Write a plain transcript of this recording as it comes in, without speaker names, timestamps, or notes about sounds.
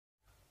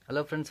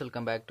Hello friends,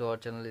 welcome back to our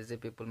channel Easy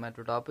People. My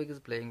topic is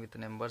playing with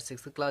number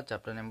 6th class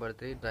chapter number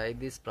 3 try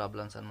these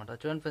problems అనమాట.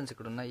 చూడండి friends,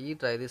 ఇక్కడ ఉన్న ఈ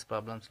try these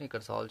problems ని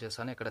ఇక్కడ solve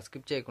చేస్తాను. ఇక్కడ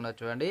స్కిప్ చేయకుండా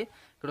చూడండి.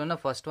 ఇక్కడ ఉన్న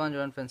ఫస్ట్ వన్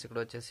చూడండి ఫ్రెండ్స్, ఇక్కడ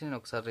వచ్చేసి నేను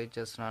ఒకసారి రీడ్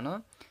చేస్తున్నాను.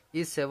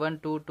 ఈ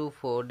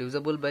 7224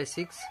 డివిజిబుల్ బై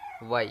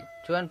 6y.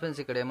 చూడండి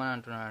ఫ్రెండ్స్, ఇక్కడ ఏమని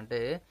అంటున్నాను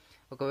అంటే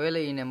ఒకవేళ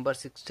ఈ నెంబర్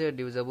 6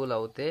 డివిజిబుల్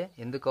అవుతే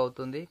ఎందుకు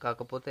అవుతుంది,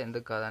 కాకపోతే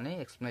ఎందుకు కాదని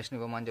ఎక్స్ప్లెనేషన్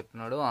ఇవ్వమని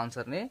చెప్తున్నాడు.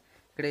 ఆన్సర్ని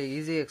ఇక్కడ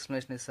ఈజీ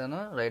ఎక్స్ప్లెనేషన్ ఇస్తాను,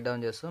 రైట్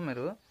డౌన్ చేస్తూ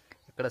మీరు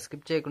ఇక్కడ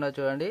స్కిప్ చేయకుండా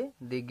చూడండి.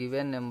 The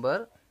given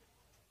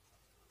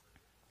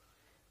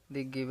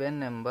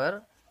number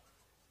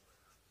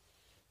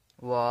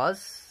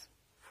was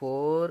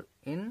 4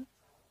 in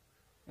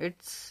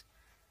it's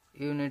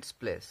units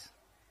place.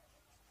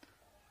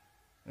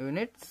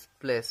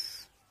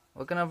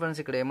 ఓకేనా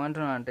ఫ్రెండ్స్, ఇక్కడ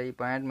ఏమంటున్నా అంటే ఈ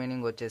పాయింట్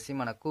మీనింగ్ వచ్చేసి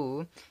మనకు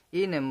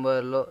ఈ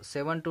నెంబర్లో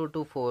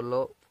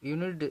 7224లో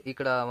యూనిట్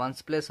ఇక్కడ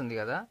వన్స్ ప్లేస్ ఉంది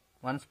కదా,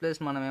 వన్స్ ప్లేస్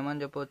మనం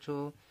ఏమని చెప్పవచ్చు,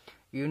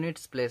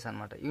 యూనిట్స్ ప్లేస్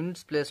అనమాట.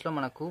 యూనిట్స్ ప్లేస్లో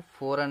మనకు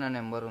 4 అనే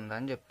నెంబర్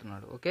ఉందని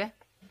చెప్తున్నాడు. ఓకే,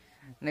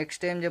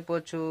 నెక్స్ట్ ఏం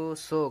చెప్పవచ్చు,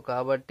 సో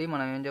కాబట్టి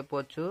మనం ఏం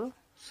చెప్పవచ్చు,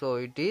 so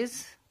it is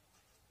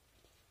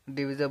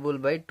divisible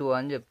by 2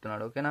 అని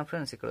చెప్తున్నాడు. ఓకేనా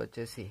ఫ్రెండ్స్, ఇక్కడ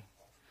వచ్చేసి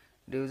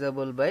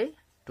డివిజబుల్ బై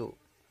 2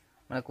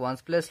 మనకు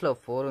వన్స్ ప్లేస్లో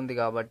 4 ఉంది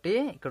కాబట్టి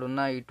ఇక్కడ ఉన్న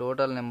ఈ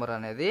టోటల్ నెంబర్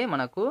అనేది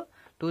మనకు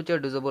 2 చే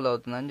డివిజబుల్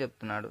అవుతుందని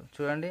చెప్తున్నాడు.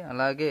 చూడండి,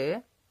 అలాగే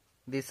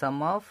the some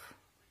of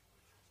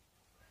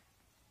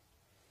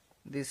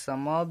the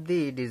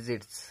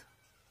digits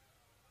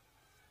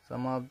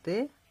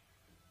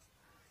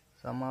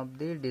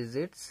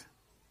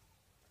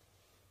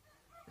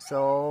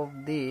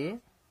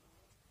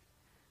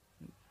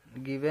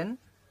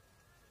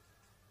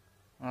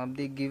of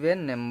the given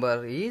number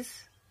is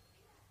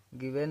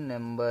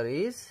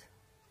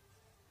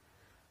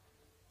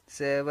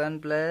 7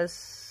 plus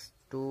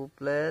 2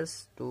 plus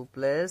 2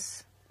 plus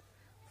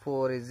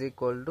 4 is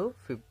equal to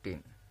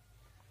 15.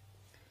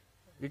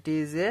 It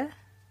is a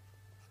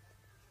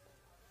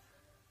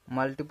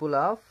multiple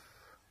of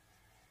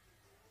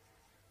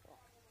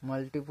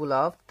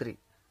 3.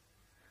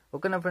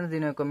 ఓకేనా ఫ్రెండ్స్,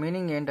 దీని యొక్క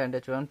మీనింగ్ ఏంటంటే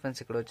చూడండి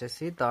ఫ్రెండ్స్, ఇక్కడ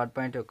వచ్చేసి థర్డ్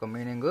పాయింట్ యొక్క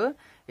మీనింగ్,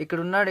 ఇక్కడ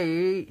ఉన్నాడు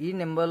ఈ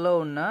నెంబర్లో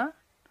ఉన్న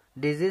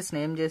డిజిట్స్ని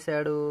ఏం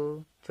చేశాడు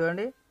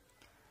చూడండి,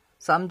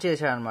 సమ్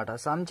చేశాడు అనమాట.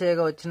 సమ్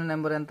చేయగా వచ్చిన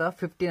నెంబర్ ఎంత,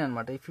 15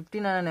 అనమాట. ఈ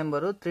 15 అనే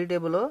నెంబరు 3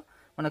 టేబుల్లో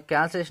మనకు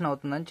క్యాన్సిలేషన్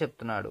అవుతుందని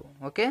చెప్తున్నాడు.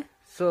 ఓకే,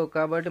 సో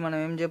కాబట్టి మనం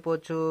ఏం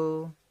చెప్పవచ్చు,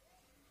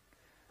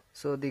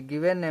 so the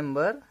given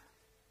number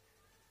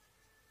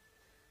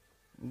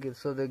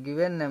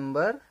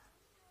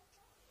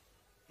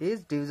is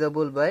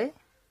divisible by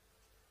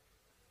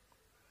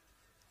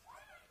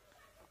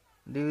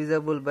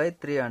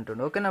 3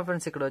 అంటుండు. ఓకేనా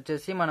ఫ్రెండ్స్, ఇక్కడ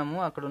వచ్చేసి మనము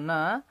అక్కడున్న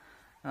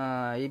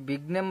ఈ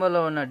బిగ్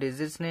నెంబర్లో ఉన్న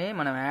డిజిట్స్ని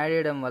మనం యాడ్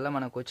చేయడం వల్ల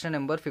మనకు వచ్చిన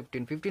నెంబర్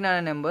 15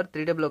 అనే నెంబర్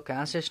 3 టేబుల్లో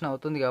క్యాన్సిలేషన్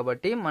అవుతుంది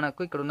కాబట్టి మనకు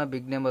ఇక్కడ ఉన్న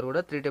బిగ్ నెంబర్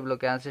కూడా 3 టేబుల్లో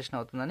క్యాన్సిలేషన్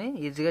అవుతుందని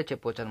ఈజీగా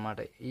చెప్పవచ్చు అనమాట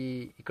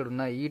ఇక్కడ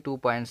ఉన్న ఈ 2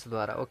 పాయింట్స్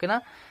ద్వారా. ఓకేనా,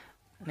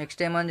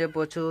 నెక్స్ట్ ఏమని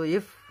చెప్పవచ్చు,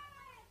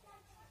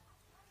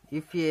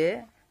 if A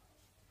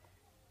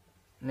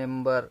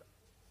number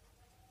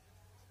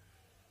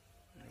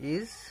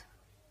is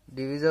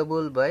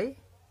divisible by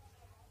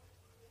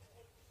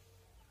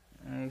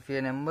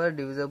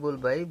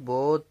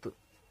both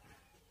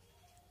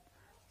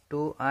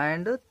 2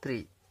 and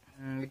 3,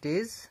 it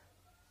is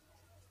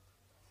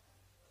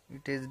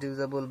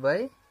divisible by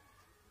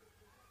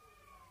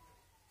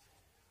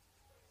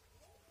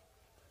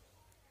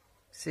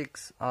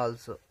 6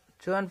 also.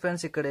 చూడండి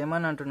ఫ్రెండ్స్, ఇక్కడ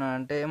ఏమని అంటున్నా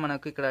అంటే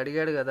మనకు ఇక్కడ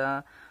అడిగాడు కదా,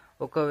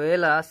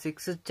 ఒకవేళ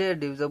 6 చే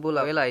డివిజబుల్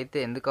అయితే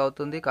ఎందుకు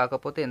అవుతుంది,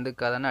 కాకపోతే ఎందుకు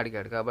కాదని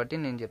అడిగాడు. కాబట్టి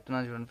నేను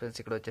చెప్తున్నాను చూడండి ఫ్రెండ్స్,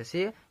 ఇక్కడ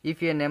వచ్చేసి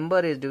if A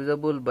number is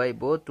divisible by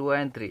both 2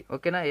 and 3.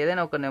 ఓకేనా,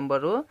 ఏదైనా ఒక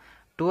నెంబరు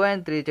 2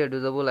 and 3 చే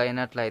డివిజబుల్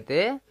అయినట్లయితే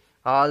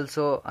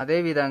ఆల్సో అదే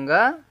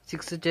విధంగా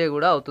 6 చే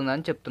కూడా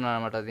అవుతుందని చెప్తున్నాను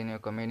అనమాట. దీని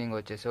యొక్క మీనింగ్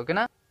వచ్చేసి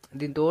ఓకేనా,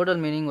 దీని టోటల్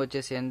మీనింగ్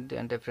వచ్చేసి ఏంటి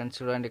అంటే ఫ్రెండ్స్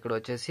చూడండి, ఇక్కడ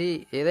వచ్చేసి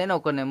ఏదైనా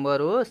ఒక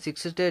నెంబరు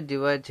 6 చే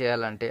డివైడ్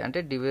చేయాలంటే అంటే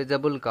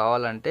డివిజబుల్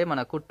కావాలంటే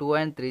మనకు 2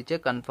 and 3 చే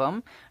కన్ఫర్మ్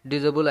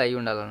డివిజబుల్ అయి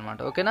ఉండాలన్నమాట.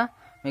 ఓకేనా,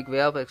 మీకు వే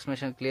ఆఫ్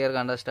ఎక్స్ప్లెనేషన్ క్లియర్గా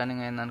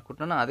అండర్స్టాండింగ్ అయింది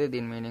అనుకుంటున్నాను, అదే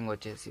దీని మీనింగ్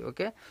వచ్చేసి.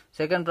 ఓకే,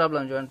 సెకండ్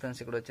ప్రాబ్లం చూడండి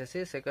ఫ్రెండ్స్, ఇక్కడ వచ్చేసి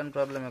సెకండ్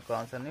ప్రాబ్లం యొక్క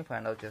ఆన్సర్ని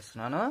ఫైండ్ అవుట్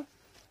చేస్తున్నాను.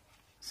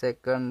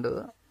 Second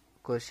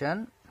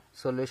question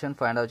solution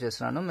find out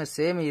చేస్తున్నాను. మీరు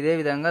సేమ్ ఇదే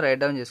విధంగా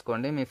రైట్ డౌన్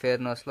చేసుకోండి మీ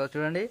ఫేర్ నోట్స్లో.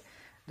 చూడండి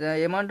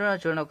ఏమంటున్నా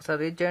చూడండి, ఒకసారి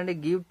రీడ్ చేయండి.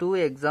 Give 2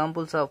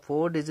 examples of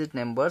 4 digit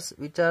numbers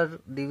which are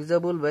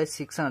divisible by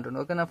 6 అంటుండే.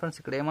 ఓకేనా ఫ్రెండ్స్,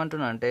 ఇక్కడ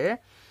ఏమంటున్నా అంటే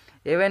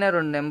ఏవైనా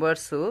 2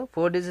 నెంబర్స్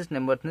 4 digit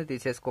నెంబర్స్ని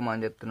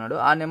తీసేసుకోమని చెప్తున్నాడు.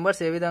 ఆ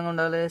నెంబర్స్ ఏ విధంగా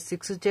ఉండాలి,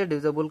 6 చే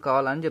డివిజబుల్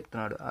కావాలని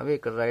చెప్తున్నాడు. అవి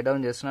ఇక్కడ రైట్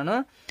డౌన్ చేస్తున్నాను,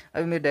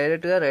 అవి మీరు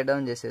డైరెక్ట్గా రైట్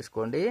డౌన్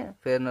చేసేసుకోండి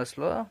ఫేర్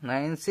నోట్స్లో.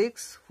 9,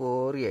 6,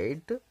 4,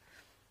 8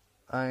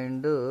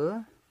 అండ్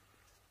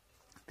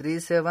 3,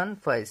 7,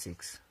 5,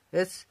 6.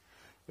 ఎస్,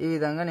 ఈ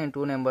విధంగా నేను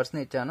 2 నెంబర్స్ని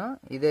ఇచ్చాను.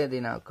 ఇదే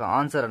దీని యొక్క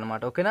ఆన్సర్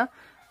అనమాట. ఓకేనా,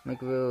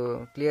 మీకు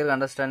క్లియర్గా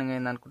అండర్స్టాండింగ్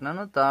అయింది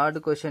అనుకుంటున్నాను. థర్డ్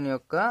క్వశ్చన్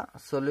యొక్క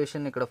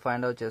సొల్యూషన్ ఇక్కడ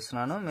ఫైండ్ అవుట్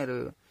చేస్తున్నాను, మీరు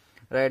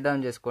రైట్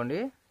డౌన్ చేసుకోండి.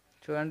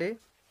 చూడండి,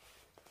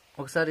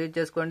 ఒకసారి రీడ్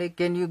చేసుకోండి.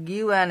 Can you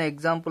give an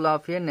example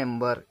of A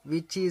number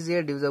which is a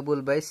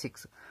divisible by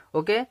 6.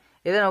 Okay,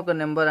 ఏదైనా ఒక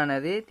నెంబర్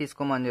అనేది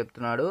తీసుకోమని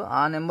చెప్తున్నాడు.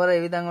 ఆ నెంబర్ ఏ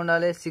విధంగా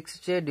ఉండాలి, 6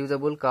 చే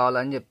డివిజబుల్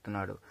కావాలని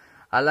చెప్తున్నాడు.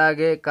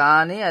 అలాగే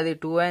కానీ అది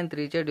 2 and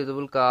 3 చే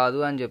డివిజబుల్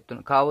కావద్దు అని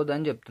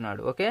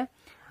చెప్తున్నాడు. ఓకే,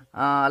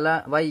 అలా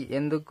వై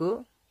ఎందుకు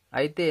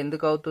అయితే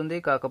ఎందుకు అవుతుంది,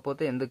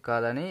 కాకపోతే ఎందుకు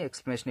కాదని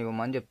ఎక్స్ప్లెనేషన్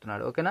ఇవ్వమని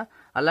చెప్తున్నాడు. ఓకేనా,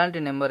 అలాంటి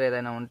నెంబర్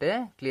ఏదైనా ఉంటే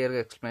క్లియర్గా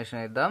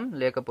ఎక్స్ప్లెనేషన్ ఇద్దాం,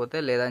 లేకపోతే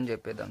లేదని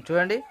చెప్పేద్దాం.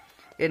 చూడండి,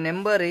 ఏ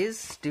నెంబర్ ఈజ్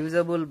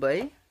డివిజబుల్ బై,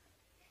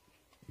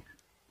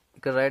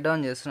 ఇక్కడ రైట్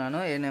డౌన్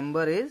చేస్తున్నాను, ఏ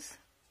number is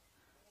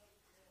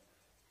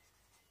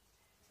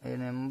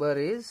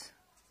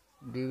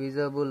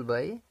divisible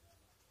by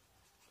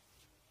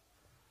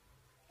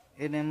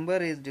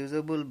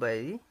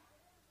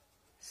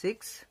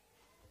 6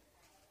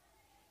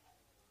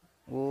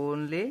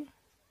 only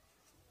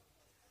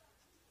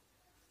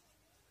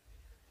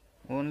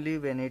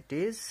when it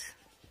is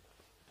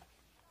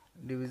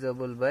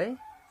divisible by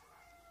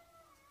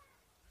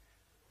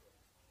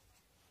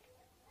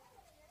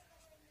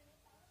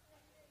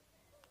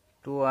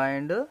 2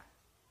 and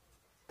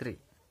 3.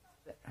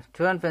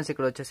 చూడండి ఫ్రెండ్స్,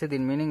 ఇక్కడ వచ్చేసి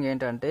దీని మీనింగ్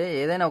ఏంటంటే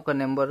ఏదైనా ఒక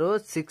నెంబరు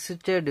 6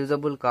 చే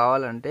డివిజబుల్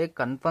కావాలంటే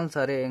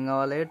కంపల్సరీ ఏం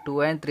కావాలి, 2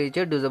 and 3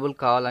 చే డివిజబుల్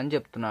కావాలని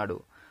చెప్తున్నాడు.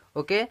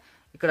 ఓకే,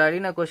 ఇక్కడ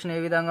అడిగిన క్వశ్చన్ ఏ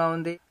విధంగా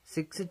ఉంది,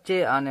 6 చే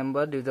ఆ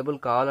నెంబర్ డివిజబుల్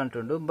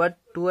కావాలంటుండు, బట్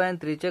 2 and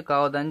 3 చే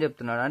కావద్దని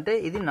చెప్తున్నాడు, అంటే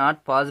ఇది నాట్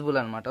పాసిబుల్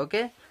అనమాట.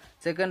 ఓకే,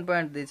 సెకండ్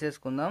పాయింట్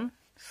తీసేసుకుందాం.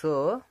 సో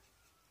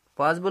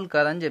పాసిబుల్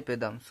కాదని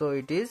చెప్పేద్దాం. So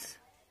it is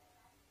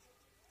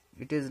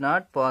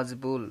not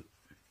possible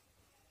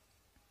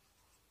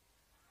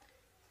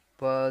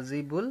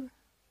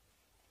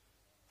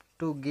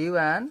to give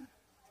an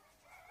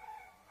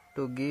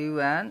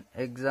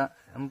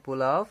example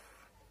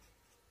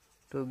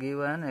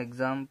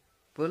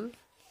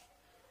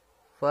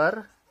for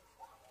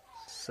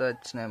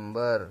such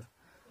number.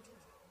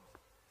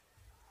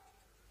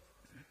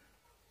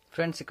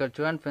 Friends ఇక్కడ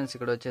చూడండి ఫ్రెండ్స్,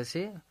 ఇక్కడ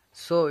వచ్చేసి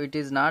so it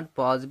is not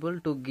possible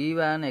to give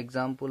an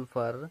example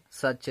for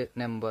such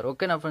number.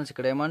 ఓకేనా friends,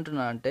 ఇక్కడ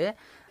ఏమంటున్నా అంటే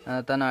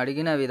తను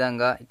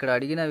ఇక్కడ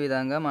అడిగిన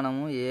విధంగా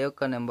మనము ఏ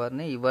ఒక్క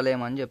నెంబర్ని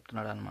ఇవ్వలేమని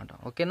చెప్తున్నాడు అనమాట.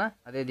 ఓకేనా,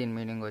 అదే దీని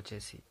మీనింగ్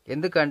వచ్చేసి,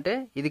 ఎందుకంటే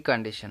ఇది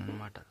కండిషన్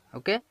అనమాట.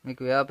 ఓకే,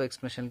 మీకు వే ఆఫ్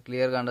ఎక్స్ప్లెనేషన్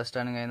క్లియర్గా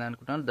అండర్స్టాండింగ్ అయింది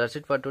అనుకుంటున్నాను. That's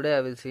it for today.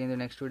 I will see in the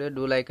next video.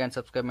 Do like and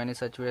subscribe money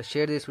such video.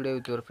 Share this video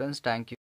with your friends. Thank you.